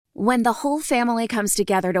When the whole family comes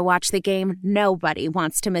together to watch the game, nobody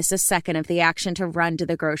wants to miss a second of the action to run to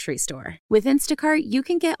the grocery store. With Instacart, you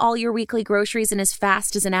can get all your weekly groceries in as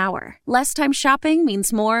fast as an hour. Less time shopping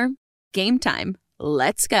means more game time.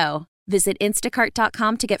 Let's go. Visit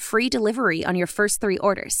instacart.com to get free delivery on your first 3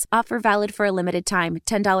 orders. Offer valid for a limited time.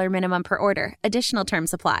 $10 minimum per order. Additional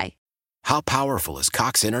terms apply. How powerful is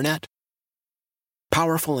Cox Internet?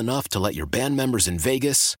 Powerful enough to let your band members in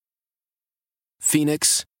Vegas,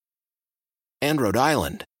 Phoenix, and Rhode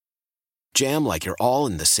Island jam like you're all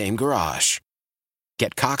in the same garage.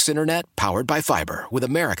 Get Cox Internet powered by fiber with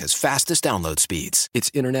America's fastest download speeds.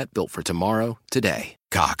 It's internet built for tomorrow, today.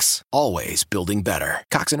 Cox, always building better.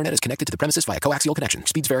 Cox Internet is connected to the premises via coaxial connection.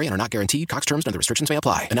 Speeds vary and are not guaranteed. Cox terms and other restrictions may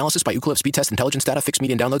apply. Analysis by Ookla Speed Test Intelligence Data. Fixed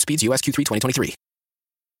median download speeds. US Q3 2023.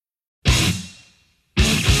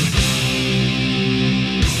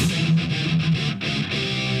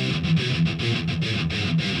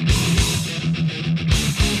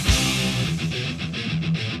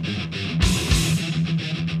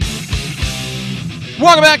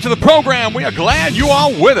 Welcome back to the program. We are glad you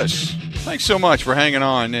are with us. Thanks so much for hanging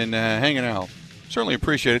on and hanging out. Certainly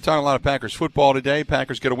appreciate it. Talking a lot of Packers football today.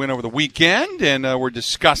 Packers get a win over the weekend, and we're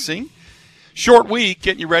discussing short week,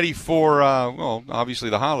 getting you ready for, obviously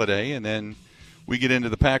the holiday, and then we get into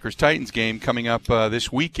the Packers-Titans game coming up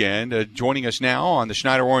this weekend. Joining us now on the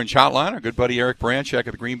Schneider Orange Hotline, our good buddy Eric Baranczyk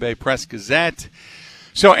of the Green Bay Press-Gazette.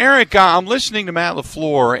 So, Eric, I'm listening to Matt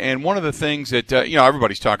LaFleur, and one of the things that,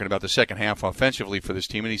 everybody's talking about the second half offensively for this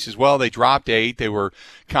team, and he says, well, they dropped 8. They were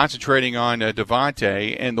concentrating on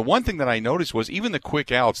Davante, and the one thing that I noticed was even the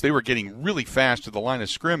quick outs, they were getting really fast to the line of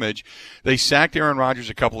scrimmage. They sacked Aaron Rodgers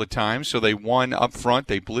a couple of times, so they won up front.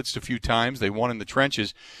 They blitzed a few times. They won in the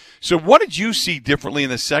trenches. So what did you see differently in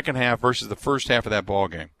the second half versus the first half of that ball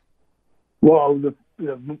game? Well, the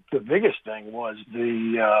biggest thing was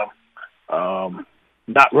the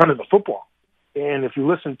not running the football. And if you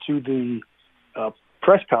listen to the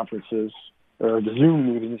press conferences or the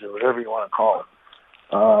Zoom meetings or whatever you want to call it,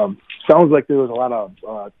 sounds like there was a lot of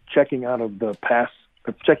checking out of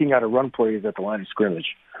run plays at the line of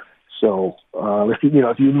scrimmage. So if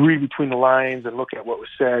you read between the lines and look at what was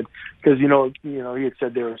said, because he had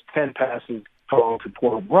said there was 10 passes total to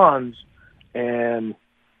 12 runs, and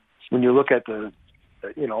when you look at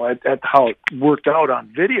at how it worked out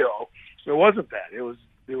on video, it wasn't that. It was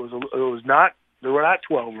not. There were not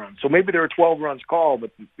 12 runs. So maybe there were 12 runs called,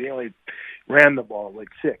 but they only ran the ball like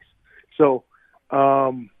 6. So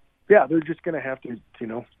they're just going to have to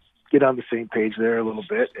get on the same page there a little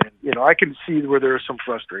bit. And I can see where there is some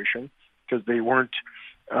frustration because they weren't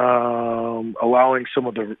allowing some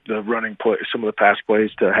of the running play, some of the pass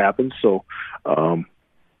plays to happen. So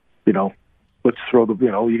let's throw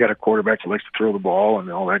you got a quarterback that likes to throw the ball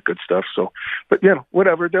and all that good stuff. So, but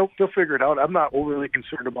whatever, they'll figure it out. I'm not overly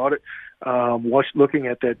concerned about it. Looking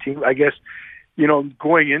at that team, I guess,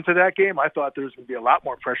 going into that game, I thought there was going to be a lot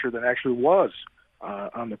more pressure than actually was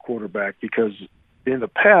on the quarterback, because in the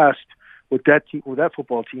past, what that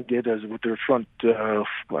football team did is with their front,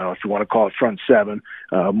 if you want to call it front 7,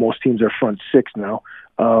 most teams are front 6 now.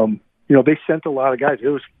 They sent a lot of guys. It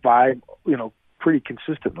was 5, pretty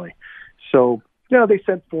consistently. So, they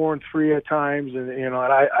sent 4 and 3 at times, and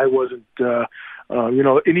I wasn't,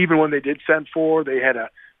 and even when they did send 4, they had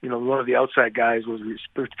one of the outside guys was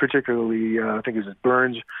particularly, I think it was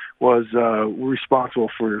Burns, was responsible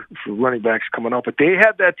for running backs coming up. But they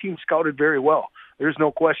had that team scouted very well. There's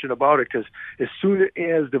no question about it, because as soon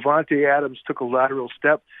as Davante Adams took a lateral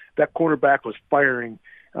step, that quarterback was firing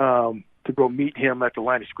to go meet him at the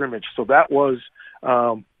line of scrimmage. So that was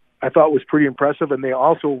I thought was pretty impressive, and they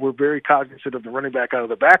also were very cognizant of the running back out of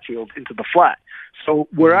the backfield into the flat. So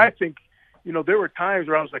where I think, there were times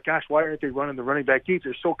where I was like, gosh, why aren't they running the running back deep?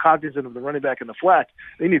 They're so cognizant of the running back in the flat.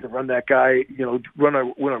 They need to run that guy, run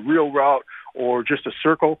a real route or just a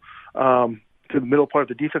circle to the middle part of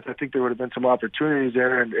the defense. I think there would have been some opportunities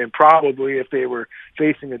there, and probably if they were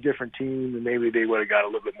facing a different team, then maybe they would have got a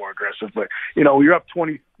little bit more aggressive. But, you're up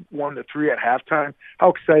 21-3 at halftime.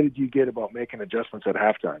 How excited do you get about making adjustments at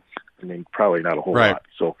halftime? I mean, probably not a whole lot.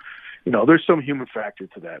 So, there's some human factor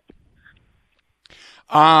to that.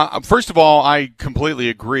 First of all, I completely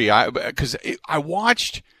agree. Because I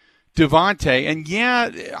watched Davante, and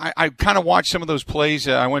I kind of watched some of those plays.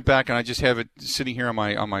 I went back and I just have it sitting here on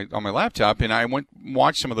my laptop, and I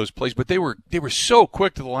watched some of those plays. But they were so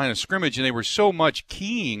quick to the line of scrimmage, and they were so much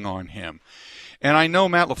keying on him. And I know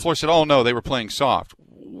Matt LaFleur said, "Oh no, they were playing soft."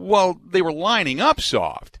 Well, they were lining up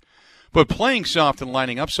soft, but playing soft and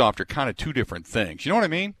lining up soft are kind of two different things. You know what I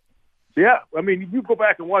mean? Yeah, I mean, you go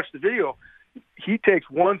back and watch the video. He takes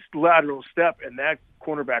one lateral step, and that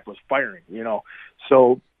cornerback was firing,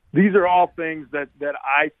 So these are all things that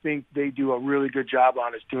I think they do a really good job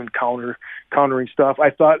on, is doing countering stuff. I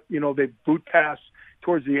thought, they boot pass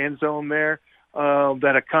towards the end zone there,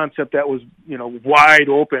 that a concept that was, wide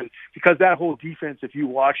open, because that whole defense, if you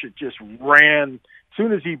watch it, just ran. As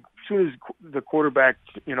soon as the quarterback,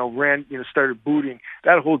 ran, started booting,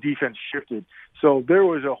 that whole defense shifted. So there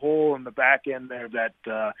was a hole in the back end there that,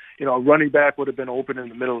 a running back would have been open in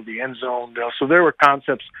the middle of the end zone. So there were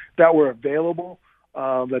concepts that were available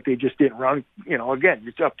that they just didn't run. Again,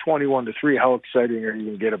 it's up 21-3. How exciting are you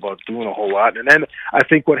going to get about doing a whole lot? And then I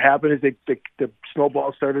think what happened is the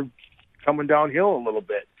snowball started coming downhill a little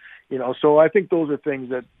bit. So I think those are things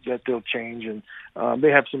that they'll change, and they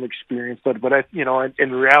have some experience. But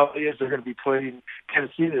in reality is they're going to be playing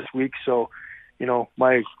Tennessee this week. So,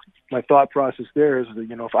 my thought process there is that,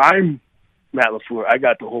 if I'm Matt LaFleur, I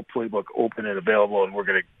got the whole playbook open and available, and we're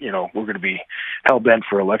going to be hell bent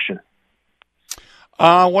for election.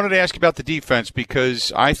 I wanted to ask you about the defense,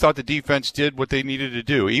 because I thought the defense did what they needed to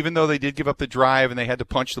do. Even though they did give up the drive and they had to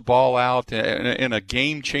punch the ball out in a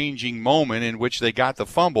game-changing moment in which they got the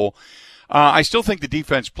fumble, I still think the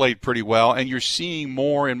defense played pretty well, and you're seeing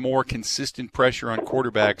more and more consistent pressure on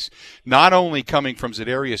quarterbacks, not only coming from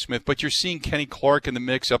Zadarius Smith, but you're seeing Kenny Clark in the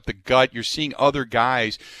mix up the gut. You're seeing other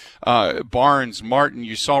guys, Barnes, Martin,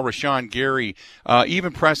 you saw Rashawn Gary,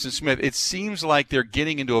 even Preston Smith. It seems like they're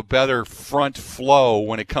getting into a better front flow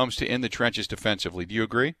when it comes to in the trenches defensively. Do you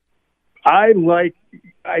agree? I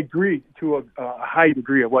agree to a high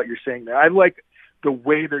degree of what you're saying there. I like the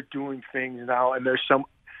way they're doing things now, and there's some,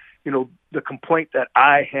 the complaint that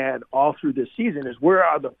I had all through this season is, where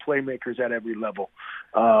are the playmakers at every level?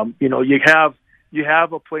 You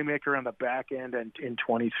have a playmaker on the back end and in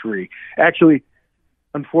 23. Actually,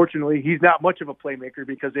 unfortunately, he's not much of a playmaker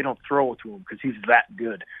because they don't throw it to him because he's that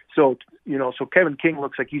good. So, so Kevin King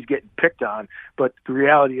looks like he's getting picked on, but the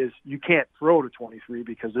reality is you can't throw to 23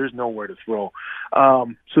 because there's nowhere to throw.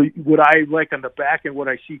 So what I like on the back end, what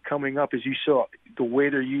I see coming up is, you saw the way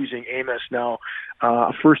they're using Amos now,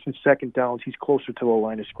 first and second downs, he's closer to the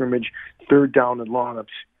line of scrimmage, third down and long,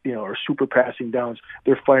 or super passing downs,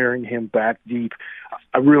 they're firing him back deep.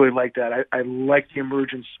 I really like that. I like the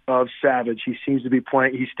emergence of Savage. He seems to be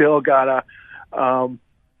playing. He's still got to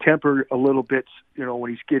temper a little bit,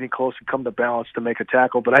 when he's getting close and come to balance to make a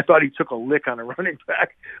tackle. But I thought he took a lick on a running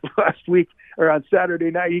back last week, or on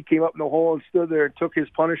Saturday night. He came up in the hole and stood there and took his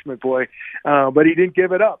punishment, boy. But he didn't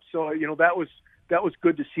give it up. So, that was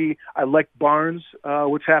good to see. I like Barnes,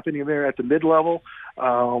 what's happening there at the mid-level.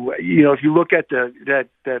 If you look at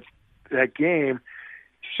that game,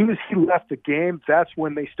 as soon as he left the game, that's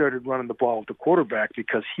when they started running the ball with the quarterback,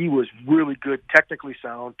 because he was really good, technically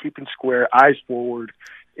sound, keeping square, eyes forward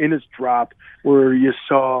in his drop, where you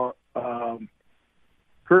saw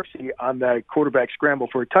Kersey on that quarterback scramble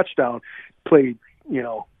for a touchdown, played,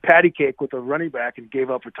 patty cake with a running back and gave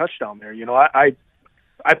up a touchdown there.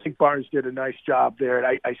 I think Barnes did a nice job there,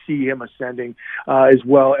 and I see him ascending, as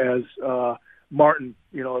well as Martin.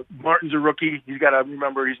 Martin's a rookie. He's got to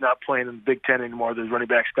remember he's not playing in the Big Ten anymore. Those running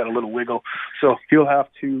backs got a little wiggle, so he'll have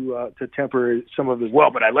to temper some of his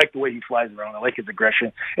well. But I like the way he flies around. I like his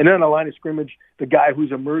aggression. And then on the line of scrimmage, the guy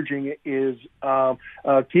who's emerging is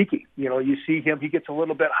Keke. You see him; he gets a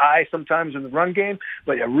little bit high sometimes in the run game,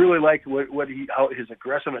 but I really like how his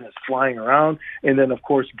aggressive and his flying around. And then of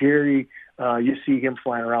course Gary. You see him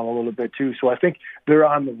flying around a little bit too. So I think they're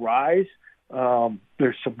on the rise.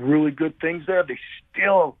 There's some really good things there. They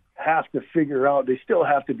still have to figure out. They still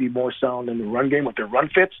have to be more sound in the run game with their run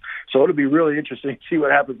fits. So it'll be really interesting to see what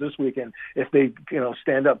happens this weekend if they,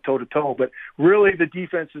 stand up toe to toe. But really, the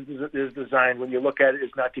defense is designed, when you look at it, is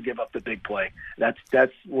not to give up the big play. That's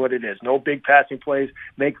what it is. No big passing plays.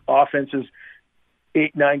 Make offenses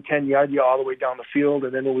 8, 9, 10 yard all the way down the field,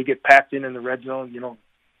 and then when we get packed in the red zone,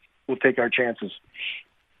 we'll take our chances.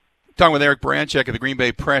 Talking with Eric Baranczyk of the Green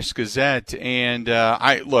Bay Press-Gazette, and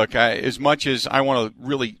as much as I want to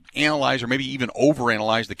really analyze or maybe even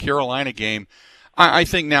overanalyze the Carolina game, I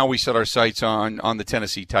think now we set our sights on the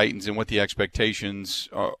Tennessee Titans and what the expectations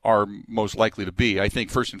are most likely to be. I think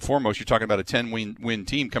first and foremost, you're talking about a 10-win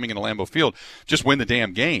team coming into Lambeau Field. Just win the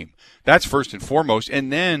damn game. That's first and foremost.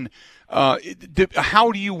 And then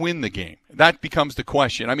How do you win the game? That becomes the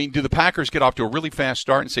question. I mean, do the Packers get off to a really fast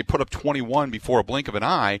start and say put up 21 before a blink of an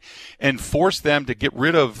eye and force them to get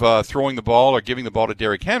rid of throwing the ball or giving the ball to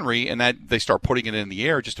Derrick Henry, and that they start putting it in the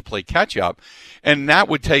air just to play catch up, and that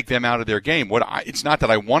would take them out of their game. It's not that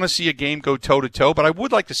I want to see a game go toe to toe, but I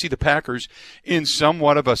would like to see the Packers in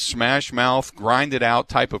somewhat of a smash mouth, grind it out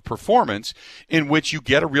type of performance in which you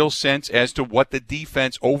get a real sense as to what the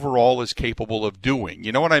defense overall is capable of doing.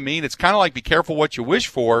 You know what I mean? It's kind of like be careful what you wish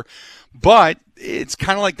for. But it's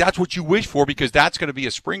kind of like that's what you wish for because that's going to be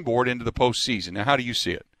a springboard into the postseason. Now, how do you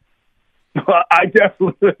see it? Well, I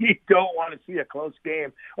definitely don't want to see a close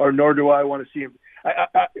game, or nor do I want to see him.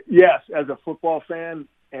 Yes, as a football fan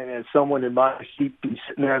and as someone in my seat be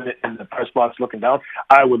sitting there in the press box looking down,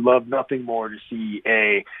 I would love nothing more to see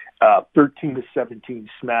a 13-17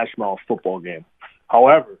 smash mouth football game.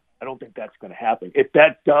 However, I don't think that's going to happen. If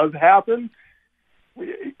that does happen,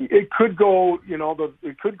 it could go,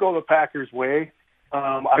 it could go the Packers' way.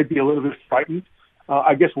 I'd be a little bit frightened.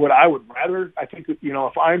 I guess what I would rather, I think,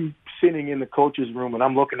 if I'm sitting in the coach's room and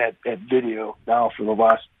I'm looking at video now for the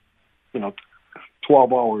last,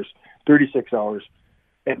 12 hours, 36 hours,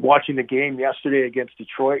 and watching the game yesterday against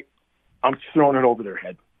Detroit, I'm throwing it over their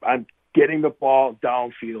head. I'm getting the ball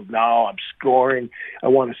downfield now. I'm scoring. I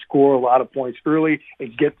want to score a lot of points early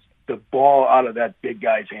and get the ball out of that big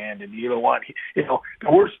guy's hand. And you don't want,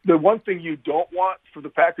 the one thing you don't want for the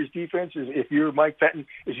Packers defense is, if you're Mike Pettin,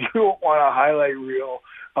 is you don't want a highlight reel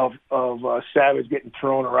of Savage getting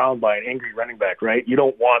thrown around by an angry running back, right? You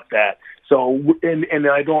don't want that. So, and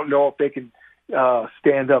I don't know if they can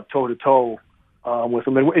stand up toe to toe with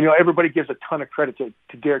him. And everybody gives a ton of credit to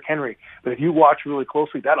Derrick Henry, but if you watch really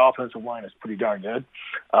closely, that offensive line is pretty darn good.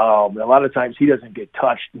 A lot of times he doesn't get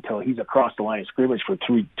touched until he's across the line of scrimmage for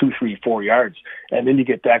 2, 3, 4 yards, and then you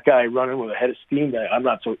get that guy running with a head of steam that I'm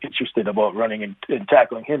not so interested about running and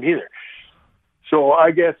tackling him either. So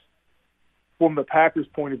I guess from the Packers'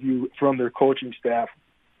 point of view, from their coaching staff,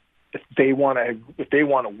 if they want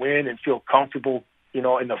to win and feel comfortable, at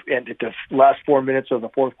the last 4 minutes of the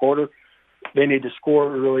fourth quarter, they need to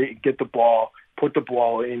score early, get the ball, put the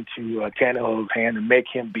ball into Tannehill's hand, and make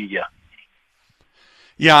him beat you.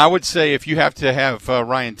 Yeah, I would say if you have to have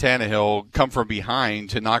Ryan Tannehill come from behind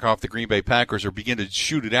to knock off the Green Bay Packers or begin to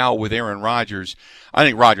shoot it out with Aaron Rodgers, I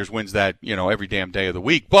think Rodgers wins that, every damn day of the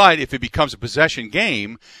week. But if it becomes a possession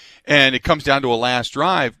game and it comes down to a last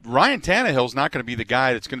drive, Ryan Tannehill's not going to be the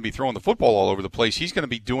guy that's going to be throwing the football all over the place. He's going to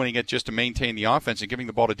be doing it just to maintain the offense and giving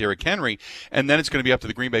the ball to Derrick Henry, and then it's going to be up to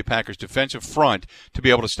the Green Bay Packers defensive front to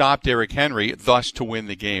be able to stop Derrick Henry, thus to win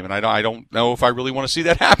the game. And I don't know if I really want to see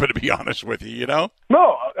that happen, to be honest with you,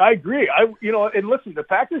 No, I agree. And listen, the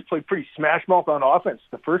Packers played pretty smash mouth on offense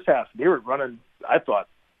the first half. They were running, I thought,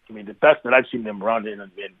 the best that I've seen them run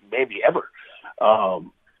in maybe ever,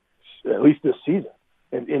 at least this season.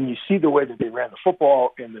 And you see the way that they ran the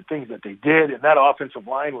football and the things that they did, and that offensive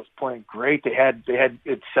line was playing great. They had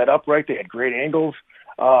it set up right. They had great angles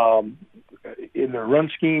in their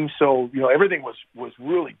run scheme. So everything was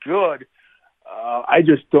really good. I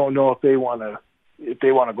just don't know if they want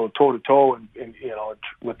to go toe to toe and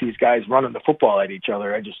with these guys running the football at each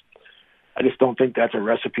other. I just don't think that's a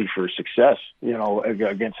recipe for success,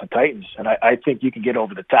 against the Titans. And I think you can get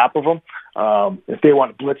over the top of them. If they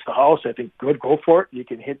want to blitz the house, I think good, go for it. You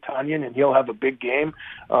can hit Tanyan and he'll have a big game.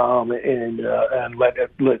 And let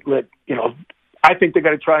I think they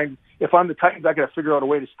got to try and, if I'm the Titans, I got to figure out a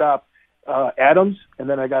way to stop Adams, and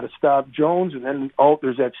then I got to stop Jones, and then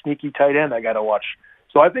there's that sneaky tight end I got to watch.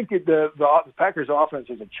 So I think the Packers offense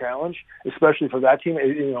is a challenge, especially for that team.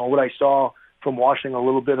 What I saw from watching a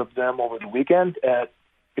little bit of them over the weekend,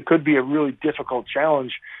 it could be a really difficult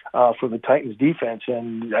challenge for the Titans defense.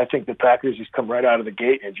 And I think the Packers just come right out of the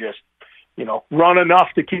gate and just, run enough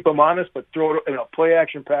to keep them honest, but throw it in a play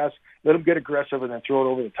action pass, let them get aggressive, and then throw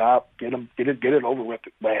it over the top, get it over with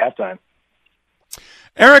by halftime.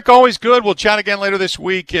 Eric, always good. We'll chat again later this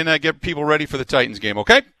week and get people ready for the Titans game,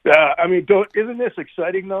 okay? Isn't this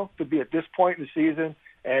exciting, though, to be at this point in the season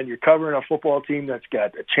and you're covering a football team that's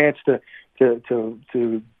got a chance to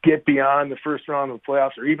get beyond the first round of the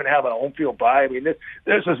playoffs or even have a home field bye?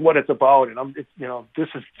 This is what it's about, and this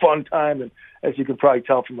is fun time, and as you can probably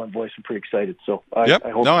tell from my voice, I'm pretty excited. So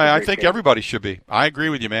I think everybody should be. I agree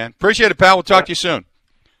with you, man. Appreciate it, pal. We'll talk to you soon.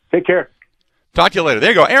 Take care. Talk to you later.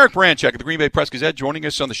 There you go. Eric Baranczyk of the Green Bay Press-Gazette joining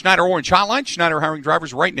us on the Schneider Orange Hotline. Schneider hiring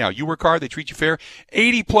drivers right now. You work hard. They treat you fair.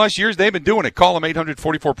 80-plus years they've been doing it. Call them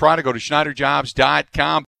 844-PRIDE. Go to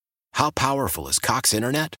SchneiderJobs.com. How powerful is Cox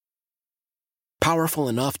Internet? Powerful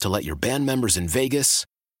enough to let your band members in Vegas,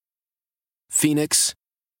 Phoenix,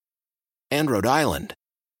 and Rhode Island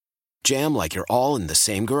Jam like you're all in the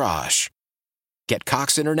same garage. Get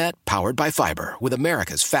Cox Internet powered by fiber with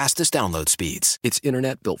America's fastest download speeds. It's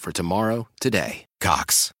internet built for tomorrow, today.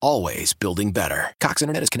 Cox, always building better. Cox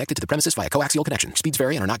Internet is connected to the premises via coaxial connection. Speeds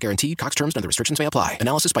vary and are not guaranteed. Cox terms and other restrictions may apply.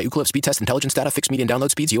 Analysis by Ookla Speed Test Intelligence Data. Fixed median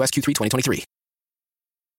download speeds. US Q3 2023.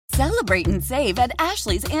 Celebrate and save at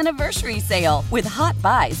Ashley's Anniversary Sale. With Hot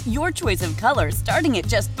Buys, your choice of colors starting at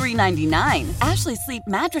just $3.99. Ashley Sleep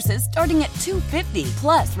mattresses starting at $2.50.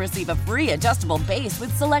 Plus, receive a free adjustable base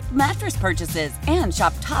with select mattress purchases. And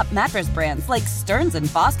shop top mattress brands like Stearns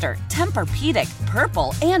 & Foster, Tempur-Pedic,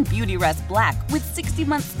 Purple, and Beautyrest Black with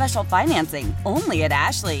 60-month special financing. Only at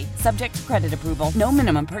Ashley. Subject to credit approval. No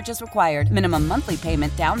minimum purchase required. Minimum monthly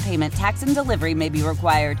payment, down payment, tax, and delivery may be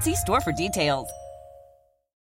required. See store for details.